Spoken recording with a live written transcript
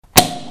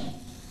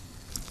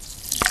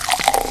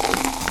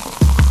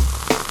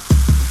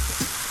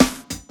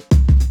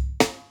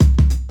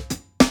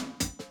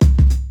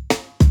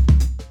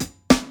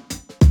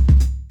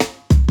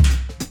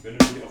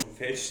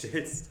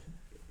stellst.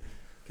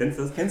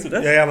 Kennst du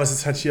das? Ja, aber es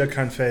ist halt hier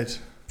kein Feld.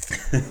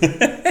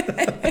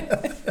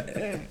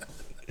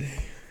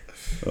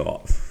 Ja,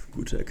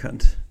 gut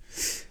erkannt.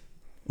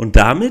 Und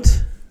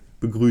damit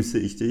begrüße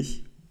ich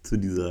dich zu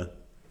dieser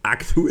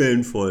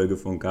aktuellen Folge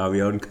von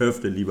Kaviar und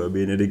Köfte, lieber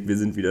Benedikt. Wir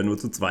sind wieder nur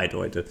zu zweit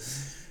heute.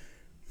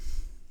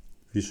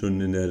 Wie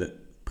schon in der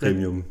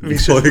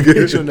Premium-Folge.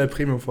 Wie schon in der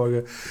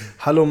Premium-Folge.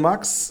 Hallo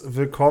Max,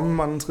 willkommen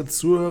an unsere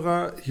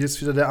Zuhörer. Hier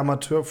ist wieder der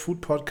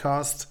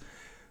Amateur-Food-Podcast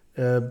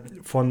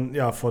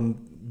von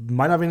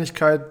meiner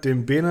Wenigkeit,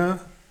 dem Bene,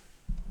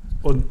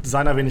 und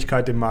seiner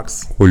Wenigkeit, dem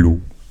Max. Hallo.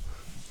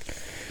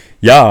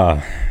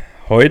 Ja,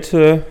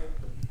 heute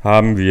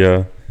haben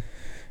wir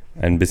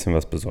ein bisschen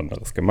was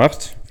Besonderes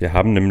gemacht. Wir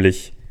haben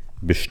nämlich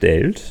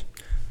bestellt.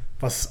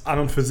 Was an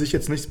und für sich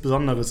jetzt nichts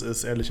Besonderes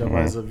ist,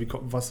 ehrlicherweise.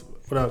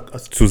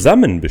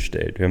 Zusammen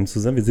bestellt.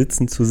 Wir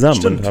sitzen zusammen.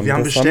 Stimmt, und wir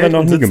haben das bestellt haben wir noch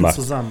und nie sitzen gemacht.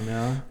 zusammen,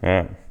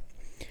 ja.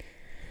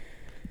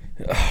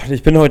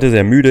 Ich bin heute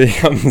sehr müde.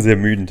 Ich habe einen sehr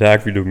müden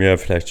Tag, wie du mir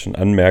vielleicht schon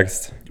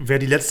anmerkst. Wer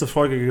die letzte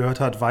Folge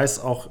gehört hat, weiß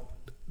auch,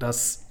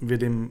 dass wir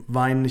dem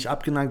Wein nicht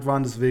abgeneigt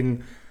waren.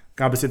 Deswegen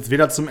gab es jetzt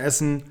weder zum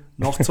Essen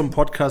noch zum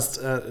Podcast.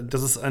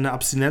 Das ist eine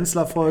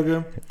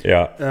Abstinenzler-Folge.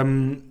 Ja.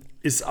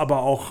 Ist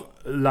aber auch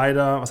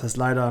leider, was heißt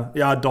leider?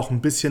 Ja, doch,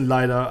 ein bisschen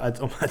leider,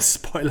 als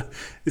Spoiler,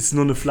 ist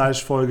nur eine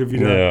Fleischfolge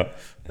wieder. Ja.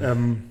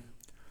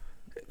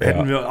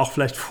 Hätten wir auch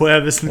vielleicht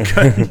vorher wissen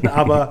können.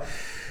 Aber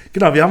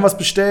genau, wir haben was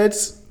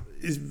bestellt.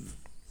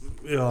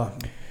 Ja.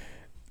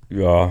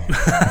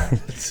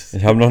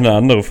 Ich habe noch eine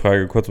andere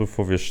Frage, kurz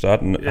bevor wir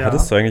starten. Ja.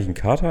 Hattest du eigentlich einen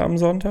Kater am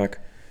Sonntag?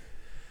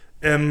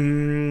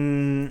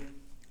 Nur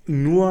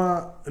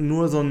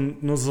so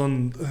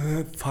ein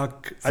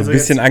Fuck. So ein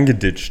bisschen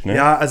angeditscht, ne?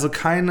 Ja, also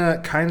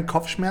kein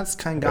Kopfschmerz,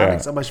 gar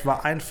nichts, aber ich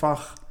war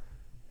einfach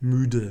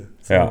müde.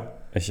 So. Ja,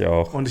 ich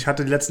auch. Und ich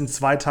hatte die letzten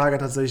 2 Tage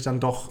tatsächlich dann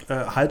doch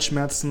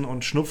Halsschmerzen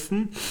und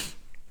Schnupfen.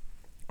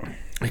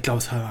 Ich glaube,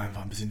 es war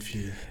einfach ein bisschen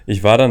viel.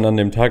 Ich war dann an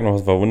dem Tag noch,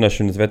 es war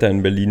wunderschönes Wetter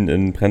in Berlin,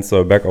 in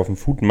Prenzlauer Berg auf dem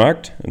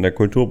Foodmarkt, in der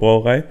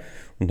Kulturbrauerei,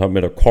 und habe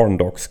mir da Corn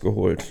Dogs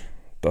geholt.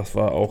 Das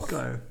war auch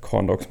geil.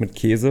 Corn Dogs mit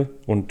Käse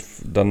und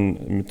dann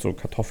mit so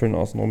Kartoffeln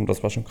außenrum,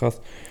 das war schon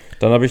krass.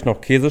 Dann habe ich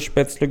noch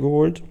Käsespätzle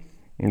geholt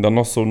und dann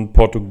noch so ein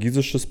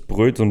portugiesisches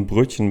so ein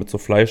Brötchen mit so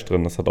Fleisch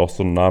drin, das hat auch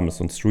so einen Namen, ist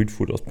so ein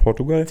Streetfood aus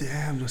Portugal.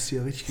 Damn, du hast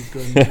hier richtig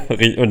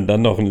gegönnt. Und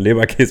dann noch ein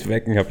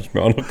Leberkäswecken habe ich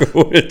mir auch noch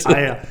geholt. Ah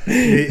ja,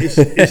 nee,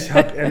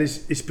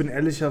 ich bin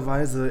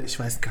ehrlicherweise, ich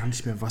weiß gar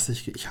nicht mehr, was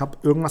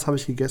irgendwas habe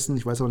ich gegessen,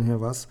 ich weiß auch nicht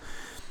mehr was.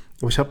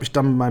 Aber ich habe mich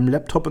dann mit meinem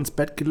Laptop ins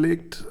Bett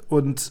gelegt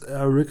und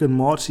Rick and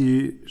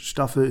Morty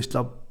Staffel, ich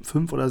glaube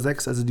 5 oder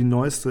 6, also die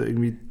neueste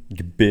irgendwie.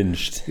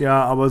 Gebinged.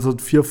 Ja, aber so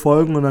 4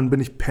 Folgen und dann bin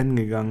ich pennen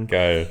gegangen.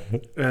 Geil.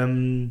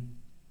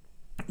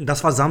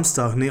 Das war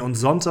Samstag, und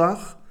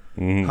Sonntag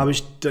habe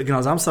ich,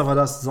 genau, Samstag war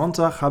das,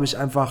 Sonntag habe ich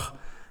einfach,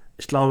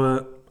 ich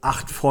glaube,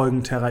 8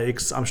 Folgen Terra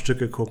X am Stück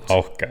geguckt.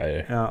 Auch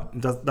geil. Ja,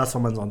 das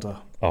war mein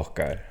Sonntag. Auch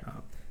geil. Ja.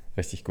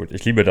 Richtig gut.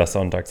 Ich liebe das,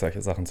 Sonntag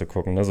solche Sachen zu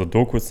gucken. Also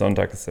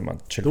Doku-Sonntag ist immer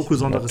chillig.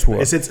 Doku-Sonntag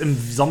ist jetzt im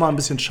Sommer ein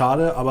bisschen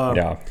schade, aber...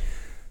 Ja.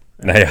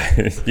 Naja,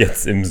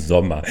 jetzt im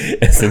Sommer.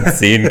 Es sind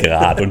 10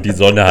 Grad und die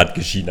Sonne hat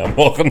geschienen am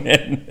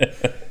Wochenende.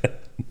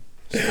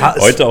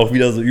 Heute auch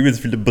wieder so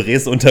übelst viele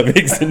Bres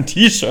unterwegs in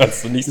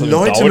T-Shirts und nicht so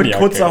Leute mit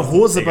kurzer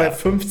Hose Digga. bei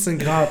 15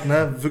 Grad,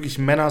 ne? Wirklich,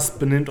 Männers,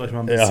 benehmt euch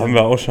mal ein bisschen. Ja,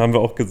 haben wir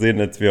auch gesehen,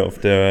 als wir auf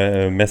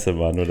der Messe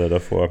waren oder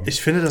davor.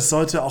 Ich finde, das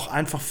sollte auch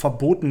einfach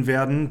verboten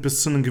werden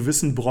bis zu einem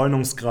gewissen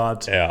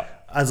Bräunungsgrad. Ja.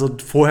 Also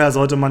vorher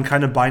sollte man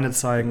keine Beine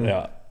zeigen.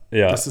 Ja.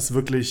 Das ist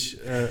wirklich,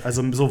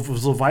 also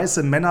so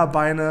weiße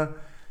Männerbeine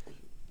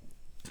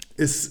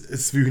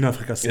ist wie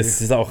Hühnerfrikassee.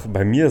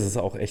 Bei mir ist es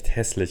auch echt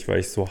hässlich,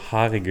 weil ich so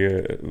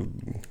haarige,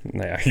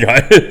 naja,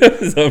 egal.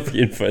 Auf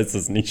jeden Fall ist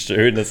es nicht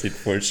schön, das sieht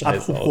voll scheiße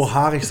aus. Apropos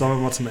haarig, sollen wir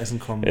mal zum Essen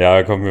kommen? Ja,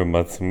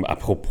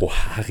 apropos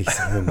haarig,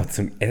 sollen wir mal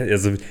zum Essen.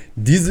 Also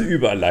diese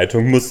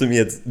Überleitung musst du mir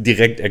jetzt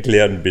direkt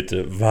erklären,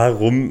 bitte.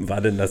 Warum war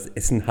denn das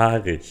Essen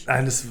haarig?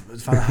 Nein, das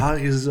war eine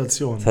haarige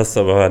Situation. Das hast du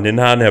aber an den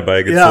Haaren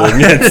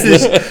herbeigezogen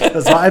jetzt.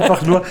 Das war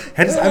einfach nur,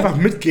 hättest einfach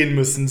mitgehen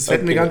müssen. Das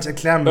hätten wir gar nicht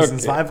erklären müssen.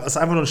 Es war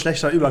einfach nur ein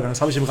schlechter Übergang.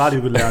 Das habe ich im Radio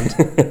gelernt.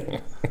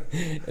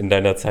 In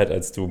deiner Zeit,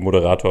 als du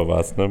Moderator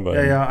warst, ne?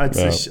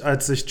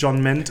 Als ich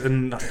John Ment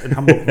in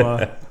Hamburg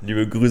war.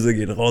 Liebe Grüße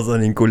gehen raus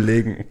an den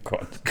Kollegen.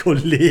 Gott.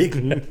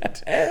 Kollegen.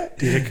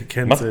 Direkt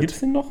gecancelt.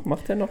 Gibt's den noch?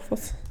 Macht der noch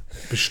was?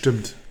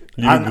 Bestimmt.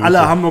 Liebe An Grüße.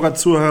 alle Hamburger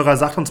Zuhörer,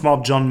 sagt uns mal,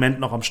 ob John Ment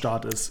noch am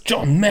Start ist.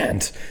 John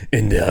Ment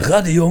in der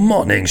Radio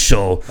Morning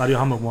Show. Radio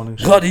Hamburg Morning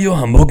Show. Radio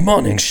Hamburg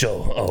Morning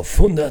Show auf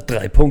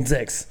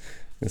 103.6.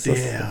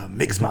 Der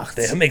Mix macht's.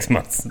 Der Mix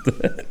macht's.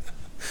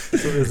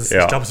 So ist es.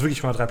 Ja. Ich glaube, es ist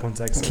wirklich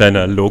 103.6.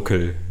 Kleiner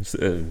Local.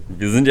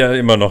 Wir sind ja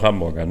immer noch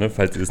Hamburger, ne?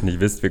 Falls ihr es nicht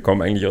wisst, wir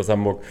kommen eigentlich aus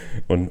Hamburg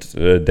und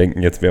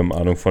denken jetzt, wir haben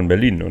Ahnung von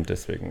Berlin und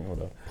deswegen,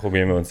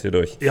 probieren wir uns hier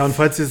durch. Ja, und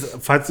falls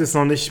ihr es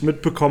noch nicht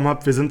mitbekommen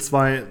habt, wir sind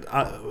 2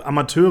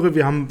 Amateure,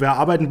 wir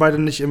arbeiten beide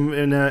nicht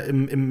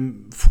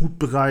im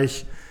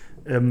Food-Bereich.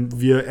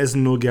 Wir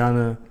essen nur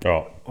gerne.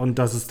 Ja. Und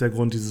das ist der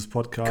Grund dieses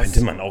Podcasts.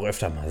 Könnte man auch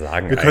öfter mal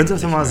sagen. Wir können es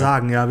öfter mal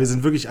sagen, ja. Wir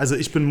sind wirklich, also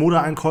ich bin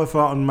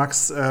Modeeinkäufer und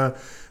Max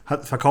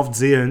verkauft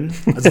Seelen.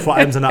 Also vor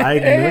allem seine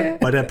eigene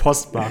bei der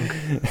Postbank.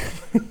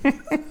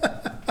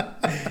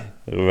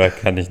 Darüber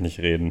kann ich nicht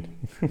reden.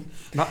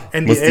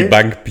 NDA? Muss die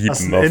Bank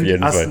piepen, auf jeden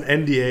Fall. Hast du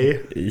ein NDA?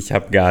 Ich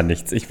habe gar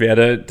nichts. Ich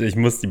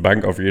muss die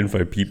Bank auf jeden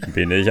Fall piepen,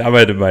 Bene. Ich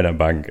arbeite bei einer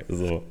Bank.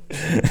 So.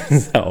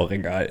 Ist ja auch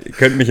egal. Ihr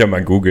könnt mich ja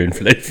mal googeln,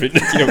 vielleicht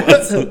findet ihr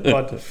was.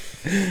 Warte.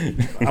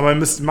 Aber ihr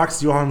müsst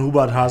Max Johann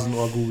Hubert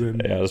Hasenohr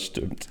googeln. Ja, das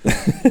stimmt.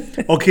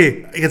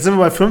 Okay, jetzt sind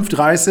wir bei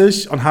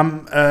 5:30 und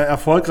haben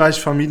erfolgreich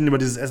vermieden, über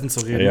dieses Essen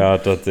zu reden. Ja,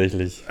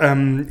 tatsächlich.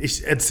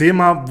 Ich erzähle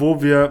mal,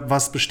 wo wir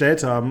was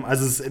bestellt haben.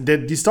 Also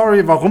die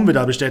Story, warum wir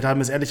da bestellt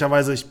haben, ist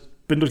ehrlicherweise, ich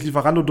bin durch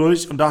Lieferando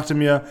durch und dachte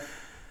mir,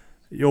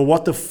 yo,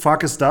 what the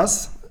fuck ist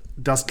das?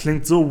 Das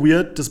klingt so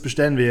weird, das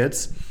bestellen wir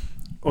jetzt.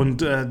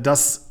 Und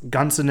das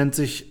Ganze nennt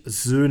sich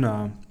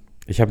Söhner.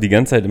 Ich habe die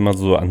ganze Zeit immer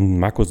so an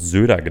Markus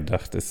Söder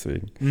gedacht,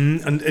 deswegen.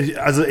 Und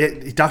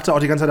ich dachte auch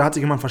die ganze Zeit, da hat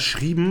sich jemand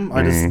verschrieben,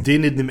 weil das D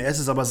neben dem S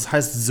ist, aber es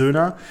heißt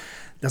Söhner.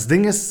 Das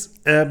Ding ist,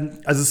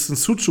 es ist ein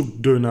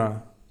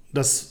Sucuk-Döner.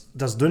 Das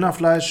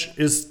Dönerfleisch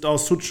ist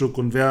aus Sucuk.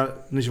 Und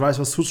wer nicht weiß,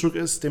 was Sucuk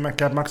ist, dem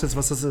erklärt Max jetzt,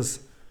 was das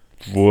ist.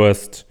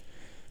 Wurst.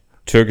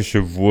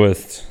 Türkische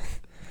Wurst.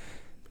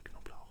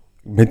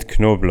 Mit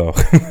Knoblauch.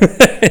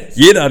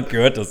 Jeder hat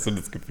gehört, dass du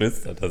das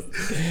geflüstert hast.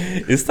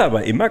 Ist da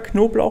aber immer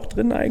Knoblauch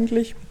drin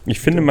eigentlich? Ich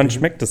finde, man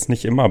schmeckt das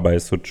nicht immer bei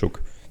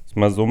Sucuk. Ist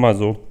mal so, mal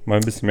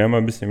ein bisschen mehr, mal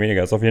ein bisschen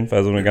weniger. Ist auf jeden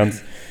Fall so eine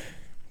ganz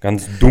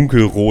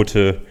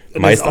dunkelrote,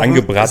 meist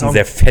angebraten,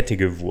 sehr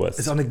fettige Wurst.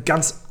 Ist auch ein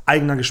ganz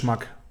eigener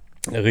Geschmack.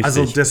 Richtig.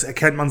 Also das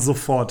erkennt man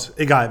sofort.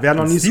 Egal, wer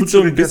noch nie Sucuk sieht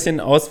so ein bisschen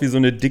aus wie so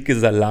eine dicke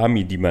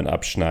Salami, die man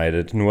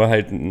abschneidet. Nur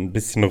halt ein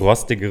bisschen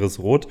rostigeres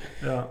Rot.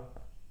 Ja.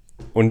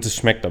 Und es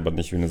schmeckt aber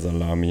nicht wie eine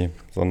Salami,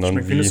 sondern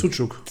schmeckt wie eine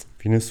Sucuk.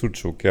 Wie eine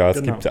Sucuk, ja.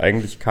 Es gibt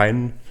eigentlich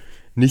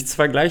nichts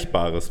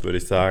Vergleichbares, würde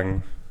ich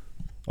sagen.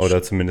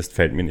 Oder zumindest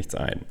fällt mir nichts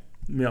ein.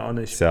 Mir auch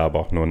nicht. Ist ja aber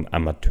auch nur ein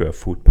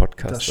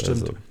Amateur-Food-Podcast. Das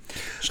stimmt. Also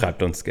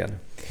schreibt uns gerne.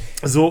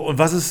 So, und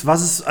was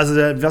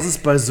es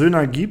bei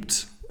Söhner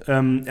gibt,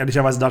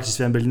 ehrlicherweise dachte ich, es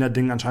wäre ein Berliner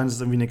Ding. Anscheinend ist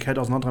es irgendwie eine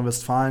Kette aus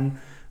Nordrhein-Westfalen.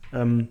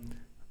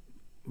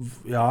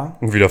 Ja.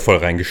 Und wieder voll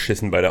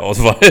reingeschissen bei der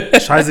Auswahl.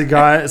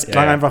 Scheißegal, es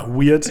klang einfach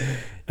weird.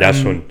 Ja,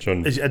 schon.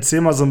 Ich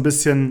erzähle mal so ein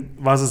bisschen,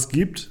 was es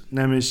gibt.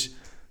 Nämlich,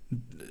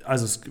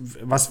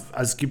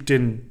 es gibt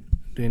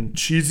den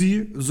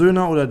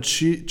Cheesy-Söhner oder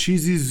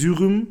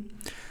Cheesy-Sürüm.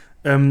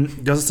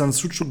 Das ist dann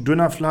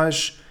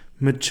Sucuk-Dönerfleisch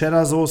mit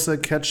Cheddar-Soße,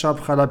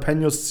 Ketchup,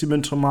 Jalapenos,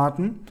 Zwiebeln,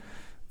 Tomaten.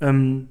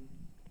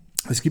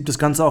 Es gibt das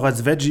Ganze auch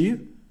als Veggie.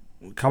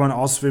 Kann man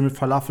auswählen mit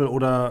Falafel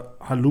oder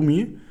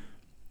Halloumi.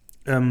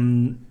 Da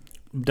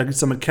gibt es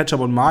dann mit Ketchup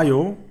und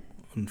Mayo.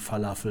 Und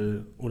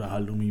Falafel oder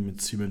Halloumi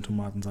mit Zwiebeln,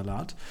 Tomaten,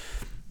 Salat.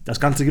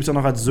 Das Ganze gibt es auch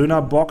noch als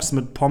Söhner-Box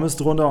mit Pommes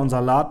drunter und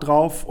Salat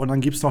drauf. Und dann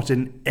gibt es noch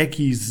den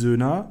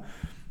Ecki-Söhner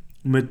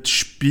mit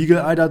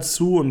Spiegelei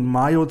dazu und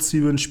Mayo,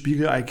 Zwiebeln,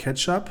 Spiegelei,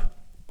 Ketchup.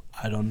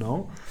 I don't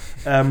know.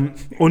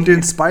 Und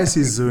den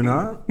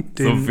Spicy-Söhner.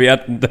 So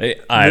wertend, I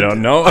don't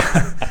know.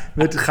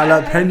 Mit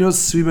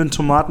Jalapenos, Zwiebeln,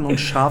 Tomaten und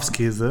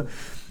Schafskäse.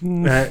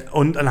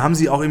 Und dann haben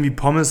sie auch irgendwie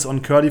Pommes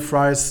und Curly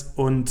Fries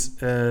und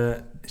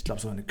ich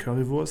glaube sogar eine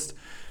Currywurst.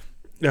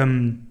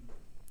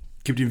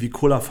 Gibt irgendwie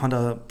Cola,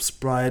 Fanta,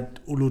 Sprite,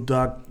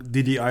 Uludag,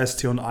 Didi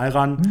Eistee und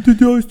Ayran.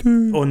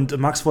 Und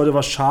Max wollte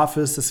was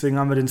Scharfes, deswegen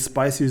haben wir den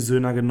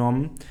Spicy-Söhner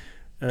genommen.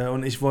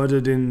 Und ich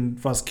wollte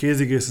was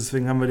Käsiges,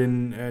 deswegen haben wir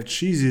den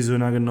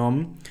Cheesy-Söhner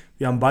genommen.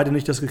 Wir haben beide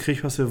nicht das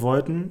gekriegt, was wir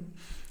wollten.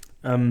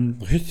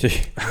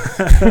 Richtig.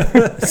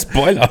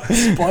 Spoiler.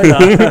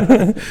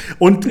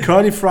 Und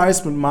Curly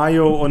Fries mit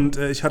Mayo und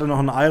ich hatte noch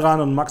einen Ayran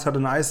und Max hatte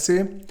einen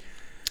Eistee.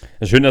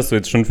 Schön, dass du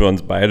jetzt schon für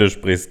uns beide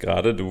sprichst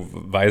gerade. Du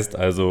weißt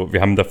also, wir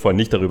haben davor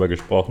nicht darüber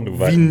gesprochen.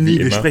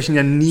 Wir sprechen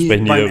ja nie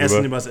beim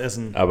Essen über das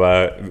Essen.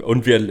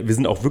 Und wir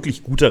sind auch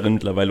wirklich gut darin,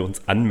 mittlerweile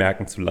uns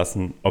anmerken zu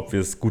lassen, ob wir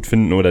es gut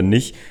finden oder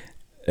nicht.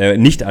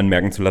 Nicht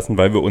anmerken zu lassen,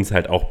 weil wir uns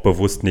halt auch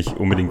bewusst nicht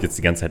unbedingt jetzt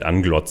die ganze Zeit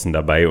anglotzen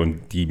dabei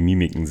und die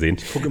Mimiken sehen.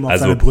 Ich gucke immer auf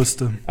deine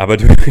Brüste. Aber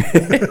du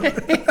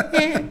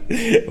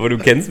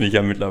kennst mich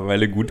ja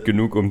mittlerweile gut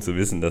genug, um zu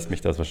wissen, dass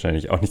mich das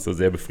wahrscheinlich auch nicht so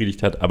sehr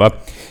befriedigt hat. Aber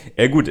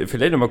gut,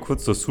 vielleicht noch mal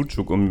kurz zur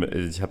Sucuk.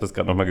 Ich habe das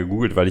gerade noch mal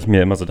gegoogelt, weil ich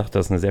mir immer so dachte,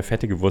 das ist eine sehr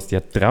fettige Wurst. Die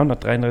hat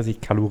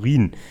 333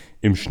 Kalorien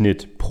im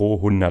Schnitt pro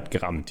 100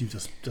 Gramm.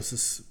 Ist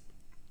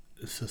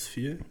das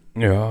viel?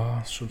 Ja.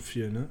 Das ist schon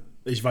viel, ne?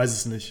 Ich weiß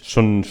es nicht.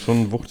 Schon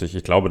wuchtig.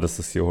 Ich glaube, dass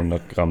das hier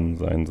 100 Gramm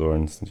sein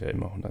sollen. Das sind ja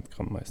immer 100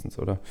 Gramm meistens,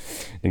 oder?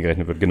 Den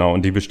gerechnet wird. Genau.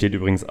 Und die besteht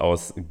übrigens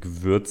aus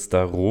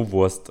gewürzter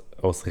Rohwurst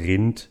aus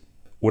Rind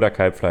oder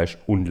Kalbfleisch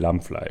und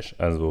Lammfleisch.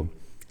 Also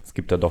es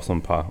gibt da doch so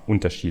ein paar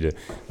Unterschiede.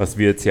 Was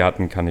wir jetzt hier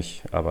hatten, kann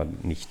ich aber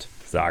nicht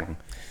sagen.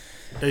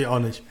 Ich auch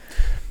nicht.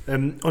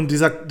 Und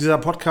dieser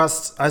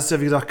Podcast heißt ja,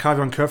 wie gesagt,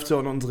 Kaviar und Köfte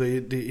und unsere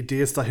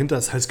Idee ist dahinter.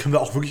 Das heißt, können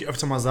wir auch wirklich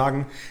öfter mal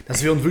sagen,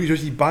 dass wir uns wirklich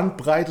durch die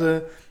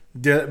Bandbreite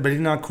der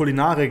Berliner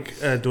Kulinarik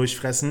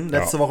durchfressen.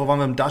 Letzte Woche waren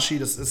wir im Dashi,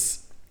 das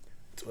ist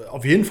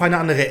auf jeden Fall eine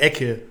andere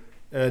Ecke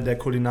der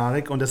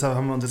Kulinarik. Und deshalb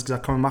haben wir uns jetzt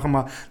gesagt, komm, wir machen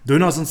mal,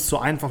 Döner ist uns zu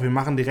einfach, wir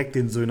machen direkt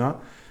den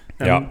Söhner.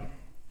 Ja.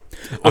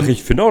 Ach,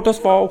 ich finde auch,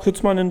 das war auch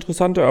jetzt mal eine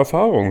interessante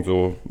Erfahrung.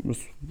 So.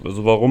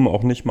 Also warum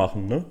auch nicht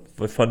machen, ne?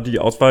 Ich fand die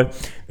Auswahl,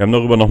 wir haben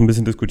darüber noch ein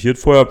bisschen diskutiert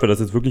vorher, ob wir das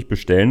jetzt wirklich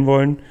bestellen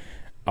wollen.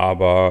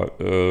 Aber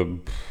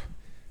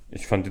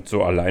ich fand jetzt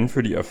so allein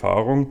für die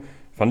Erfahrung,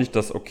 fand ich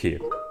das okay.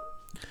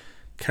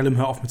 Callum,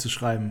 hör auf mir zu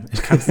schreiben.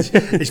 Ich kann es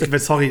nicht.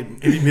 Sorry,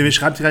 mir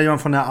schreibt gerade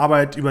jemand von der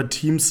Arbeit über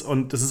Teams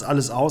und das ist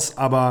alles aus,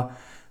 aber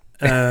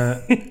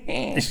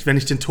wenn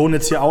ich den Ton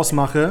jetzt hier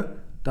ausmache,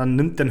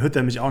 dann hört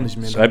er mich auch nicht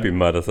mehr. Schreib ihm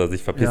mal, dass er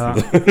sich verpissen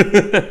soll.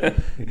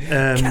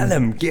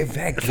 Callum, geh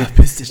weg.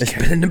 Verpiss dich, ich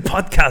bin in einem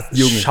Podcast,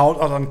 Junge.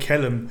 Shoutout an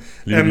Callum.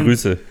 Liebe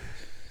Grüße.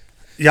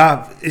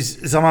 Ja, ich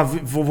sag mal,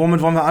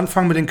 womit wollen wir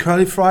anfangen? Mit den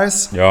Curly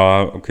Fries?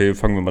 Ja, okay,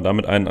 fangen wir mal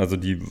damit ein. Also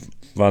die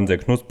waren sehr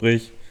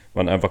knusprig,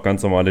 waren einfach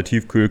ganz normale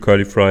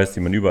Tiefkühl-Curly Fries, die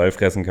man überall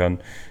fressen kann.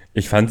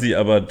 Ich fand sie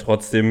aber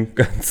trotzdem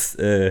ganz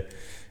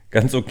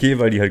okay,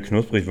 weil die halt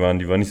knusprig waren.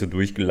 Die waren nicht so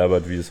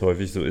durchgelabbert, wie es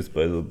häufig so ist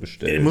bei so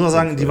Bestellen. Ich muss auch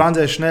sagen, die waren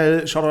sehr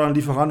schnell. Schaut an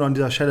Lieferando an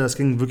dieser Stelle, das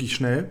ging wirklich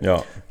schnell.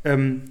 Ja.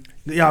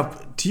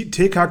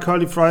 TK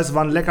Curly Fries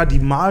waren lecker. Die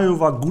Mayo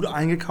war gut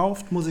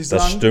eingekauft, muss ich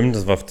sagen. Das stimmt,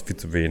 das war viel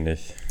zu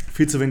wenig.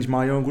 Viel zu wenig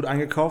Mayo, gut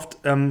eingekauft.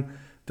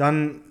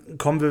 Dann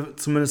kommen wir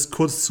zumindest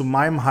kurz zu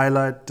meinem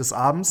Highlight des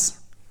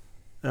Abends,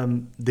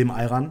 dem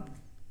Ayran.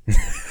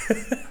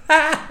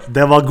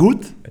 Der war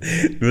gut.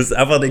 Du hast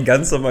einfach den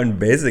ganz normalen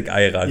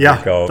Basic-Ayran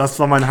gekauft. Ja, das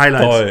war mein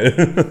Highlight. Toll.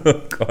 Oh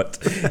Gott.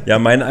 Ja,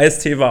 mein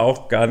Eistee war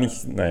auch gar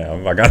nicht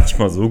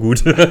mal so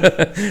gut.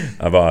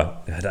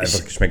 Aber er hat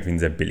einfach geschmeckt wie ein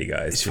sehr billiger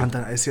Eistee. Ich fand,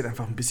 dein Eistee hat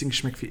einfach ein bisschen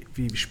geschmeckt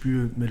wie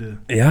Spülmittel.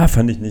 Ja,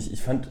 fand ich nicht.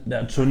 Ich fand,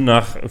 der hat schon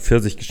nach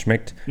Pfirsich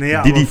geschmeckt.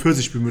 Naja, aber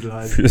Pfirsichspülmittel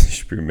halt.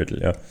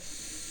 Pfirsichspülmittel, ja.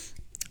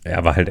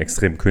 Ja, war halt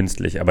extrem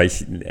künstlich. Aber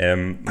ich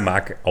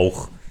mag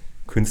auch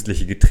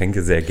künstliche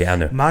Getränke sehr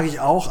gerne. Mag ich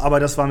auch, aber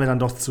das war mir dann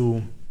doch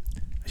zu...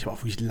 Ich habe auch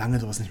wirklich lange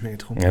sowas nicht mehr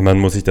getrunken. Ja, man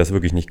muss sich das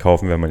wirklich nicht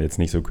kaufen, wenn man jetzt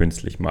nicht so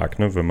künstlich mag,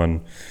 ne? Wenn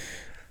man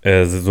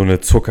so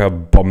eine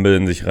Zuckerbombe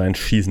in sich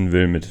reinschießen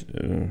will mit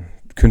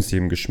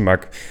künstlichem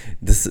Geschmack.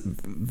 Das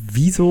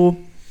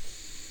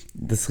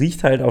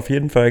riecht halt auf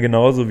jeden Fall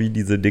genauso wie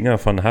diese Dinger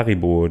von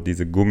Haribo,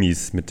 diese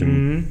Gummis mit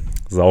dem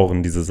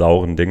diese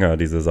sauren Dinger,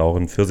 diese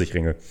sauren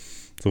Pfirsichringe.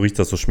 So riecht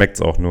das, so schmeckt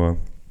es auch nur.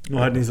 Nur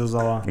halt nicht so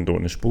sauer. Und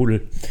ohne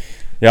Sprudel.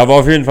 Ja,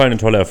 war auf jeden Fall eine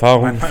tolle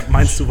Erfahrung.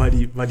 Meinst du, weil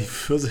die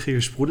Pfirsiche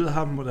Sprudel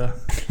haben, oder?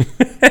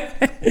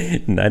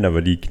 Nein,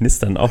 aber die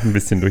knistern auch ein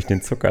bisschen durch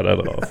den Zucker da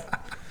drauf.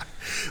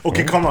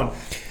 Okay,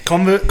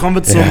 kommen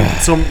wir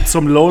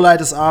zum Lowlight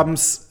des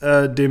Abends,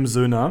 dem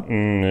Söhner.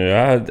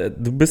 Ja,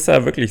 du bist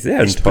da wirklich sehr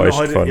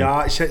enttäuscht von.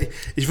 Ja, ich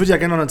würde ja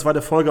gerne noch eine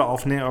zweite Folge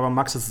aufnehmen, aber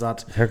Max ist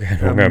satt. Ich habe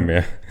keinen Hunger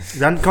mehr.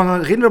 Dann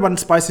reden wir über den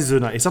Spicy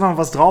Söhner. Ich sag noch mal,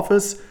 was drauf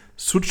ist.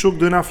 Sucuk,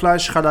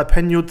 Dönerfleisch,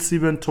 Jalapeno,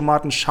 Zwiebeln,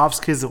 Tomaten,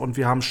 Schafskäse und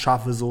wir haben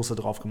scharfe Soße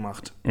drauf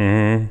gemacht.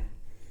 Mhm.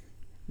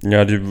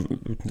 Ja, der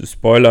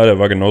Spoiler, der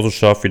war genauso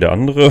scharf wie der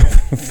andere.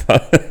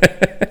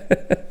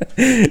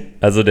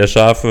 Also der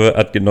scharfe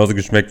hat genauso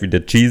geschmeckt wie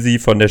der Cheesy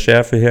von der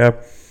Schärfe her.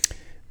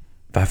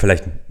 War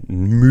vielleicht ein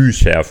Müh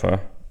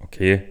schärfer.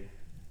 Okay,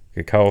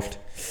 gekauft.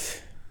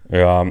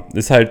 Ja,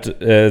 ist halt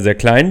sehr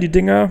klein, die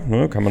Dinger.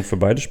 Ne? Kann man für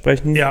beide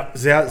sprechen. Ja,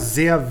 sehr,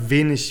 sehr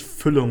wenig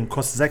Füllung.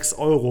 Kostet 6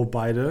 €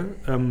 beide.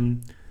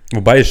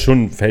 Wobei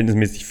schon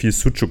verhältnismäßig viel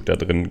Sucuk da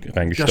drin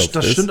reingestopft ist.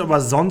 Das stimmt, aber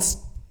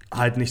sonst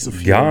halt nicht so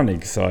viel. Gar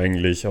nichts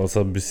eigentlich,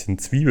 außer ein bisschen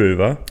Zwiebel,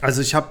 wa?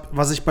 Also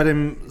was ich bei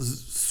dem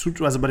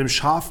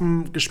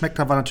Scharfen geschmeckt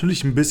habe, war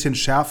natürlich ein bisschen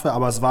Schärfe,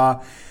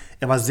 aber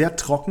er war sehr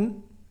trocken.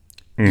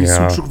 Die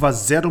Sucuk war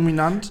sehr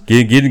dominant.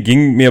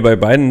 Ging mir bei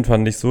beiden,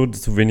 fand ich so,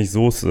 zu wenig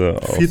Soße.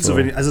 Viel zu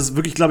wenig. Also es ist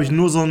wirklich, glaube ich,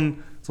 nur so ein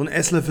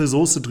Esslöffel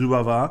Soße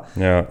drüber war.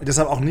 Ja.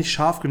 Deshalb auch nicht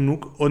scharf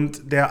genug.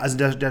 Und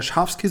der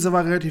Schafskäse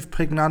war relativ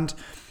prägnant.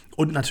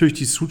 Und natürlich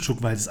die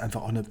Sucuk, weil es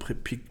einfach auch eine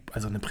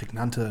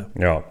prägnante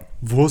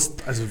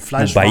Wurst, also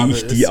Fleischware ist. Wobei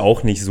ich die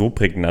auch nicht so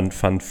prägnant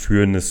fand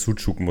für eine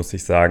Sucuk, muss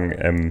ich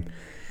sagen.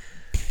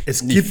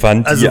 Ich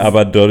fand die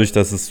aber dadurch,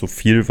 dass es so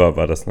viel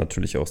war das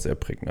natürlich auch sehr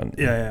prägnant.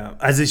 Ja.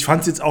 Also ich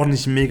fand es jetzt auch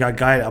nicht mega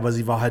geil, aber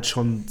sie war halt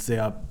schon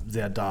sehr,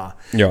 sehr da.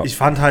 Ja. Ich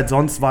fand halt,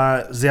 sonst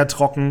war sehr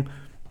trocken,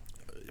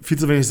 viel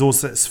zu wenig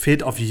Soße. Es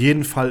fehlt auf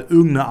jeden Fall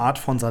irgendeine Art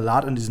von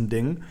Salat in diesem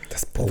Ding.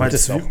 Das Brot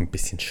ist auch ein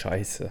bisschen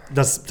scheiße.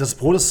 Das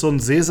Brot ist so ein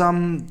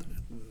Sesambrot,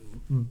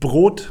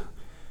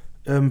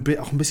 auch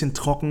ein bisschen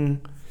trocken.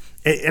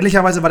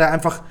 Ehrlicherweise war der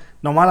einfach,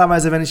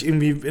 normalerweise, wenn ich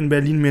irgendwie in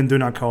Berlin mir einen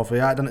Döner kaufe,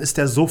 ja, dann ist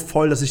der so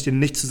voll, dass ich den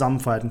nicht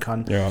zusammenfalten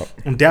kann. Ja.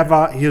 Und der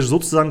war hier so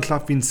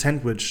zusammengeklappt wie ein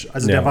Sandwich.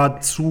 Also der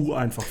war zu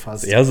einfach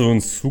fast. Eher so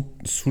ein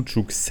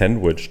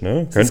Sucuk-Sandwich,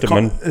 ne? Es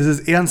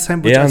ist eher ein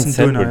Sandwich als ein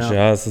Döner.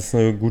 Ja, es ist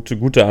eine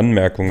gute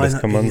Anmerkung. Das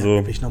kann man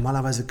so. Ich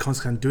normalerweise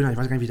kaufst keinen Döner, ich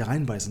weiß gar nicht, wie ich da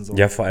reinbeißen soll.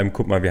 Ja, vor allem,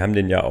 guck mal, wir haben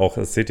den ja auch,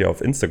 das seht ihr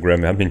auf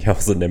Instagram, wir haben den ja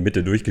auch so in der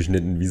Mitte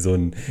durchgeschnitten, wie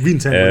ein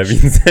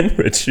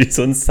Sandwich, wie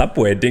so ein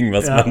Subway-Ding,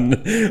 was man,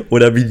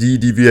 oder wie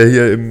die wir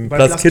hier im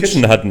Plus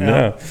Kitchen hatten.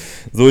 Ja.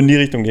 So in die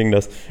Richtung ging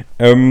das.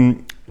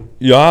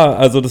 Ja,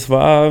 also das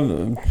war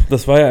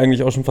ja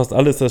eigentlich auch schon fast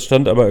alles. Das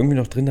stand aber irgendwie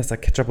noch drin, dass da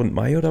Ketchup und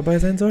Mayo dabei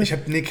sein soll. Ich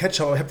habe den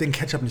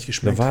Ketchup nicht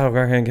geschmeckt. Da war doch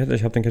gar kein Ketchup.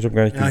 Ich habe den Ketchup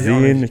gar nicht gesehen. Ich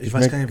auch nicht. Ich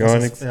weiß gar nicht, gar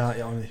nichts. Ja,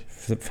 ich auch nicht.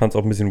 Ich fand es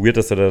auch ein bisschen weird,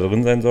 dass er da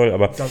drin sein soll.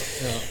 Aber Ja.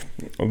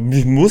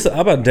 ich muss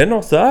aber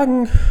dennoch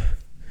sagen,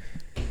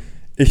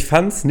 ich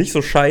fand es nicht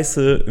so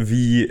scheiße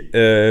wie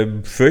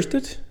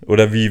befürchtet.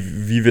 Oder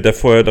wie wir da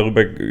vorher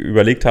darüber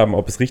überlegt haben,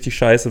 ob es richtig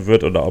scheiße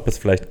wird oder ob es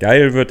vielleicht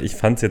geil wird. Ich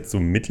fand es jetzt so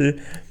mittel.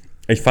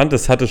 Ich fand,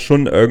 es hatte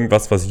schon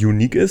irgendwas, was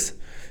unique ist,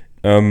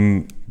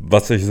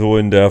 was ich so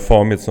in der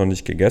Form jetzt noch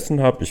nicht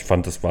gegessen habe. Ich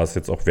fand, es war es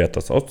jetzt auch wert,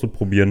 das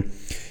auszuprobieren.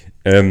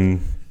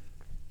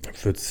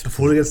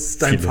 Bevor du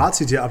jetzt dein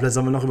Fazit hier ablässt,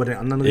 sollen wir noch über den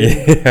anderen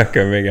reden? Ja,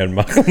 können wir gerne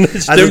machen.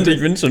 Stimmt, also, ich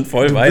bin schon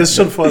voll weit. Du bist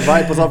schon voll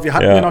weit. Pass auf, wir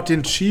hatten ja noch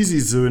den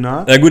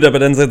Cheesy-Söhner. Na gut, aber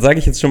dann sage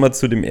ich jetzt schon mal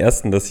zu dem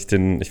ersten, dass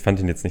ich fand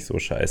ihn jetzt nicht so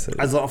scheiße.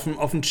 Also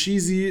auf dem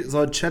Cheesy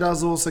soll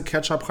Cheddar-Soße,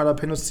 Ketchup,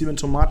 Jalapenos, Zwiebeln,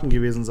 Tomaten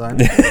gewesen sein.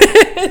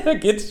 Da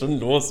geht's schon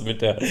los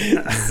mit der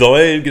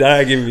soll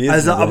da gewesen sein.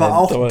 Also aber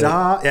auch toll.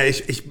 da, ja,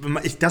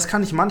 das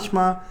kann ich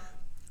manchmal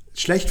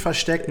schlecht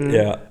verstecken.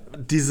 Ja.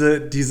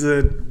 Diese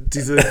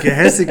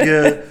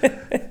gehässige,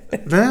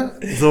 ne?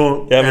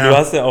 So. Ja, aber du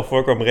hast ja auch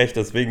vollkommen recht,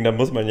 deswegen, da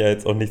muss man ja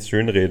jetzt auch nichts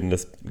schönreden.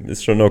 Das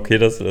ist schon okay,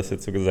 dass du das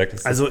jetzt so gesagt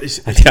hast. Also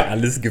hat ja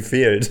alles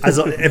gefehlt.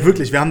 Also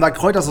wirklich, wir haben da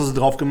Kräutersoße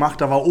drauf gemacht,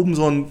 da war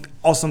oben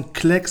aus so einem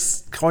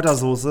Klecks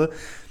Kräutersoße.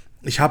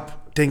 Ich habe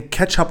den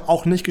Ketchup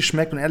auch nicht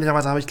geschmeckt und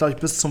ehrlicherweise habe ich, glaube ich,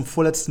 bis zum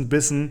vorletzten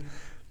Bissen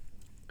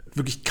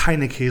wirklich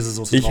keine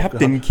Käsesoße drauf Ich habe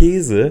den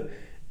Käse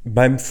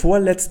beim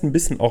vorletzten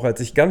Bissen auch,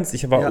 ich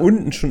war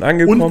unten schon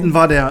angekommen. Unten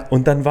war der.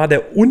 Und dann war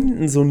der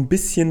unten so ein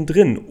bisschen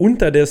drin,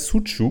 unter der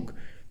Sucuk.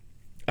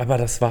 Aber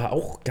das war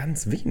auch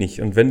ganz wenig.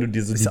 Und wenn du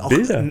dir so die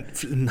Bilder...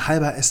 Ein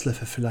halber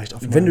Esslöffel vielleicht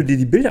auf Wenn du dir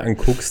die Bilder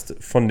anguckst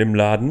von dem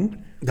Laden...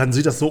 Dann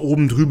sieht das so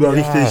oben drüber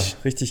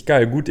richtig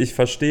geil. Gut, ich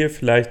verstehe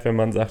vielleicht, wenn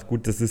man sagt,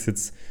 gut, das ist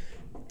jetzt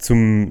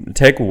zum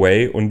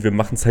Takeaway und wir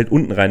machen es halt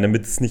unten rein,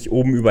 damit es nicht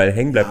oben überall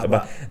hängen bleibt.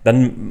 Aber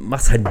dann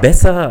mach's halt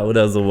besser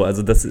oder so.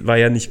 Also das war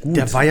ja nicht gut.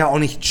 Der war ja auch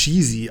nicht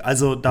cheesy.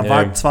 Also da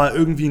war zwar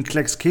irgendwie ein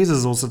Klecks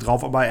Käsesoße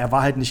drauf, aber er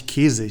war halt nicht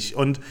käsig.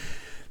 Und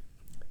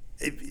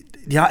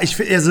ja, ich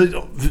finde, also,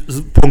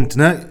 Punkt,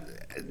 ne?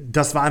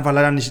 Das war einfach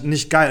leider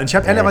nicht geil. Und ich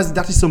habe ehrlicherweise, ich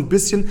hatte so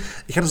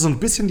ein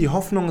bisschen die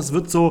Hoffnung, es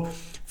wird so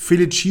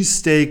Philly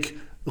Cheesesteak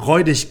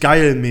räudig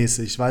geil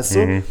mäßig, weißt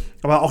du?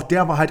 Aber auch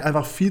der war halt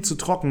einfach viel zu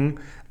trocken.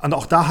 Und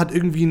auch da hat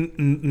irgendwie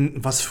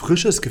was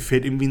Frisches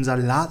gefehlt, irgendwie ein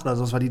Salat oder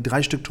so. Das war die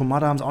 3 Stück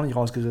Tomate, haben es auch nicht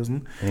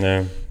rausgerissen.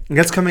 Nee. Und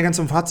jetzt können wir ganz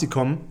zum Fazit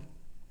kommen.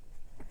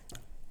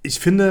 Ich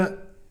finde,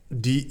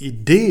 die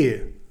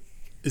Idee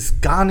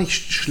ist gar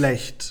nicht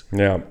schlecht.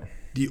 Ja.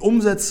 Die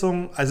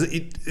Umsetzung, also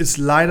ist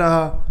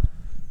leider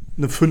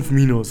eine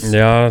 5-.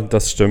 Ja,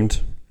 das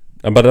stimmt.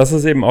 Aber das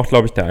ist eben auch,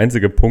 glaube ich, der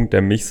einzige Punkt,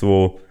 der mich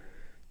so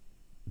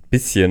ein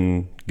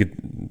bisschen,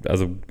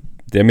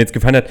 der mir jetzt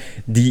gefallen hat.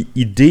 Die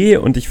Idee,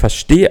 und ich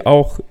verstehe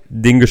auch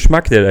den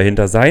Geschmack, der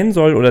dahinter sein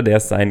soll oder der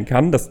es sein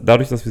kann,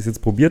 dadurch, dass wir es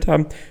jetzt probiert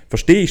haben,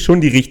 verstehe ich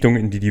schon die Richtung,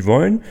 in die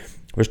wollen.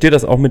 Verstehe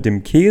das auch mit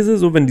dem Käse,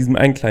 so wenn diesem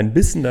einen kleinen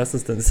Bissen, dann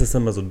ist das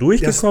dann mal so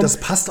durchgekommen. Das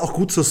passt auch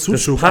gut zur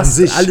Sucuk an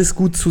sich. Das passt alles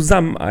gut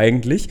zusammen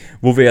eigentlich,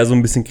 wo wir ja so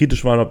ein bisschen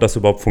kritisch waren, ob das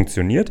überhaupt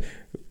funktioniert.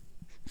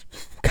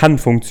 Kann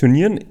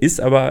funktionieren, ist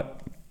aber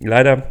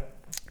leider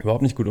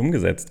überhaupt nicht gut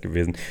umgesetzt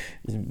gewesen.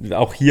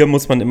 Auch hier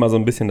muss man immer so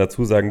ein bisschen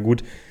dazu sagen,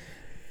 gut,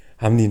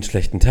 haben die einen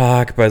schlechten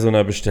Tag bei so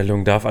einer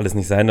Bestellung, darf alles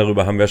nicht sein,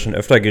 darüber haben wir schon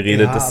öfter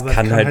geredet, das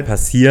kann halt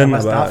passieren. Aber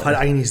es darf halt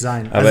eigentlich nicht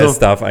sein. Aber es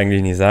darf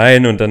eigentlich nicht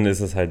sein und dann ist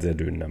es halt sehr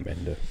dünn am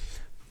Ende.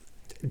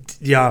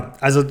 Ja,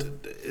 also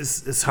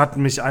es hat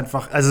mich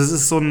einfach, also es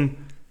ist so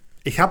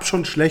ich habe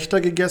schon schlechter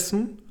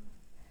gegessen,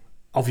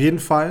 auf jeden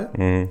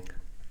Fall,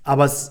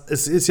 aber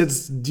es ist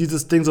jetzt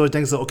dieses Ding, so ich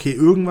denke so, okay,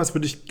 irgendwas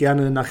würde ich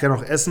gerne nachher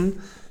noch essen,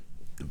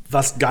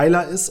 was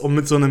geiler ist, um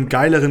mit so einem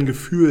geileren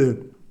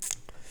Gefühl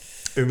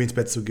irgendwie ins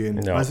Bett zu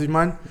gehen. Ja. Weißt du, wie ich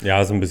meine?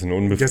 Ja, so ein bisschen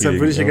unbefriedigend. Deshalb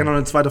würde ich ja gerne noch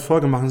eine zweite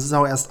Folge machen. Es ist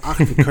auch erst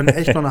 8. Wir können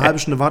echt noch eine halbe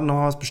Stunde warten,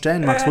 noch was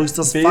bestellen, Max. Wo ist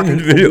das fucking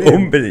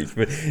Problem?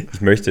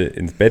 Ich möchte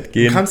ins Bett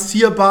gehen. Du kannst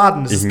hier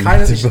baden. Das ist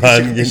keine.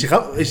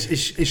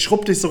 Ich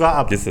schrubb dich sogar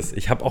ab.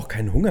 Ich habe auch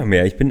keinen Hunger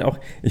mehr.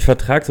 Ich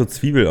vertrage so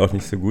Zwiebel auch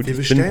nicht so gut. Wir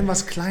bestellen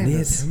was Kleines. Nee,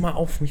 jetzt hör mal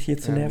auf, mich hier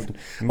zu nerven.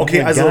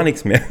 Okay, also gar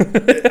nichts mehr.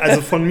 Also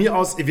von mir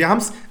aus,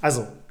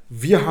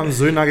 wir haben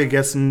Söhner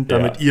gegessen,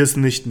 damit ihr es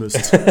nicht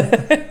müsst.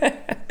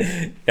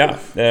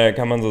 Ja,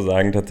 kann man so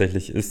sagen.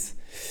 Tatsächlich es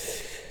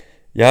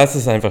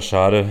ist einfach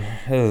schade.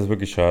 Es ist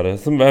wirklich schade.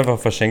 Es ist einfach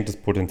verschenktes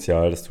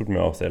Potenzial. Das tut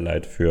mir auch sehr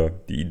leid für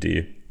die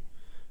Idee.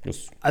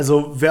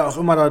 Also wer auch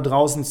immer da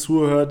draußen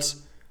zuhört,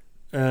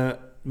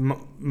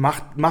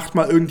 macht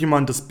mal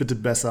irgendjemand das bitte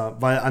besser,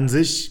 weil an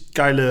sich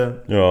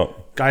geile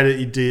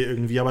Idee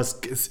irgendwie, aber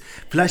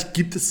vielleicht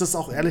gibt es das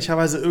auch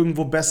ehrlicherweise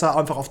irgendwo besser,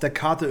 einfach auf der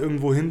Karte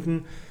irgendwo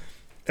hinten.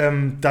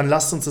 Dann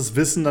lasst uns das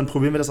wissen, dann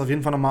probieren wir das auf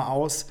jeden Fall nochmal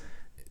aus.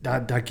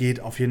 Da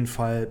geht auf jeden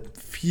Fall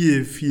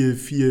viel, viel,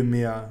 viel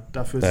mehr.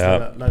 Dafür ist es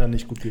leider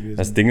nicht gut gewesen.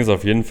 Das Ding ist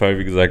auf jeden Fall,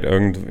 wie gesagt,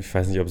 ich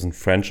weiß nicht, ob es ein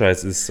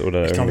Franchise ist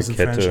oder irgendeine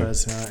Kette. Ich glaube,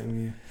 es ist ein Franchise, ja,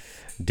 irgendwie.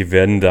 Die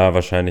werden da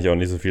wahrscheinlich auch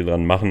nicht so viel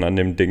dran machen an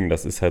dem Ding.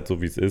 Das ist halt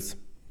so, wie es ist.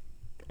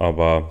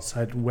 Aber... Ist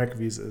halt wack,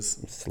 wie es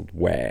ist. Ist halt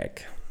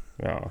wack.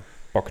 Ja,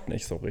 bockt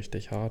nicht so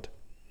richtig hart.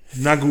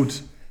 Na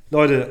gut.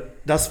 Leute,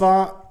 das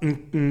war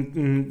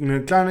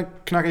eine kleine,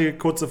 knackige,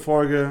 kurze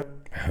Folge.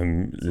 Wir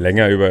haben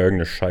länger über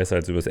irgendeine Scheiße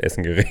als über das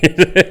Essen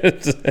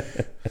geredet.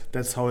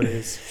 That's how it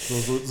is.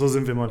 So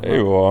sind wir manchmal.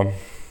 Ja.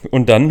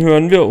 Und dann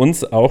hören wir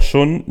uns auch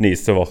schon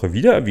nächste Woche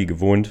wieder, wie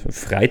gewohnt,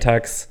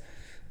 freitags.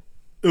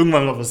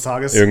 Irgendwann im Laufe des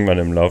Tages. Irgendwann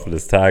im Laufe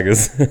des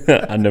Tages,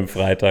 an einem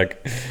Freitag.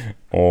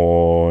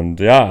 Und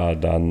ja,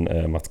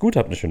 dann macht's gut,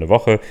 habt eine schöne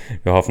Woche.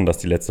 Wir hoffen, dass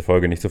die letzte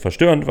Folge nicht so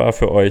verstörend war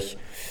für euch.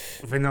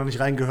 Wenn ihr noch nicht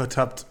reingehört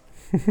habt,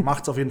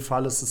 macht's auf jeden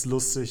Fall, es ist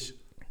lustig.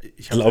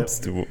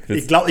 Glaubst du?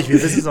 Wir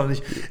wissen es noch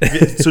nicht.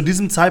 Zu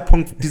diesem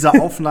Zeitpunkt dieser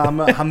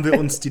Aufnahme haben wir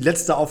uns die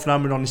letzte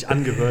Aufnahme noch nicht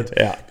angehört.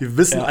 Ja. Wir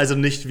wissen also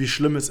nicht, wie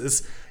schlimm es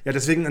ist. Ja,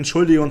 deswegen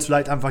entschuldige uns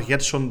vielleicht einfach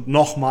jetzt schon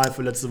nochmal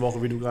für letzte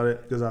Woche, wie du gerade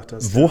gesagt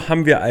hast. Wo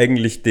haben wir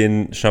eigentlich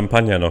den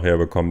Champagner noch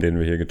herbekommen, den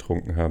wir hier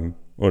getrunken haben?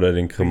 Oder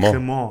den Cremant?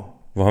 Cremant.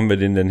 Wo haben wir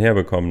den denn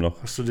herbekommen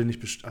noch? Hast du den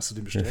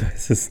bestellt? Ich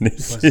weiß es nicht.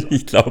 Weißt du?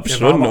 Ich glaube Der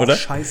schon, war aber oder? auch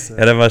scheiße.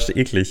 Ja, der war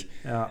eklig.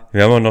 Ja.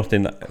 Wir haben auch noch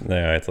den...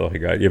 Naja, jetzt auch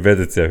egal. Ihr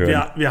werdet es ja hören.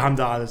 Ja, wir haben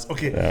da alles.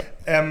 Okay.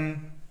 Ja.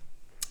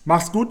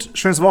 Mach's gut.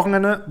 Schönes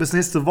Wochenende. Bis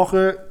nächste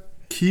Woche.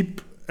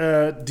 Keep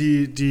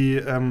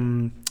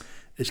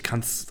ich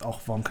kann es auch,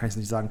 warum kann ich es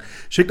nicht sagen?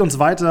 Schickt uns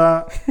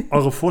weiter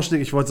eure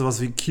Vorschläge. Ich wollte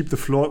sowas wie Keep the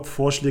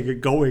Vorschläge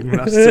going.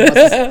 Was ist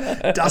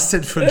das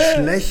denn für ein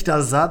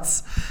schlechter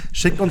Satz?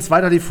 Schickt uns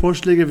weiter die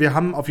Vorschläge. Wir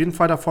haben auf jeden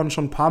Fall davon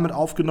schon ein paar mit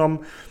aufgenommen.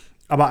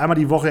 Aber einmal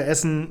die Woche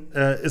essen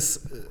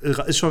ist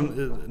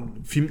schon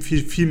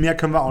viel mehr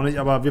können wir auch nicht.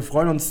 Aber wir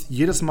freuen uns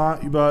jedes Mal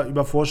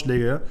über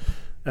Vorschläge.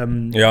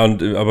 Ja,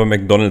 aber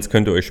McDonald's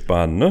könnt ihr euch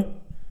sparen, ne?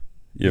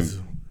 Ihr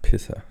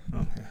Pisser.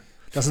 Okay.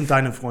 Das sind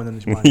deine Freunde,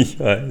 nicht meine. Ich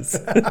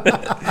weiß.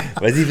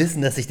 Weil sie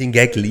wissen, dass ich den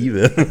Gag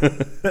liebe.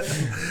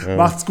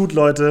 Macht's gut,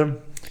 Leute.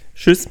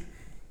 Tschüss.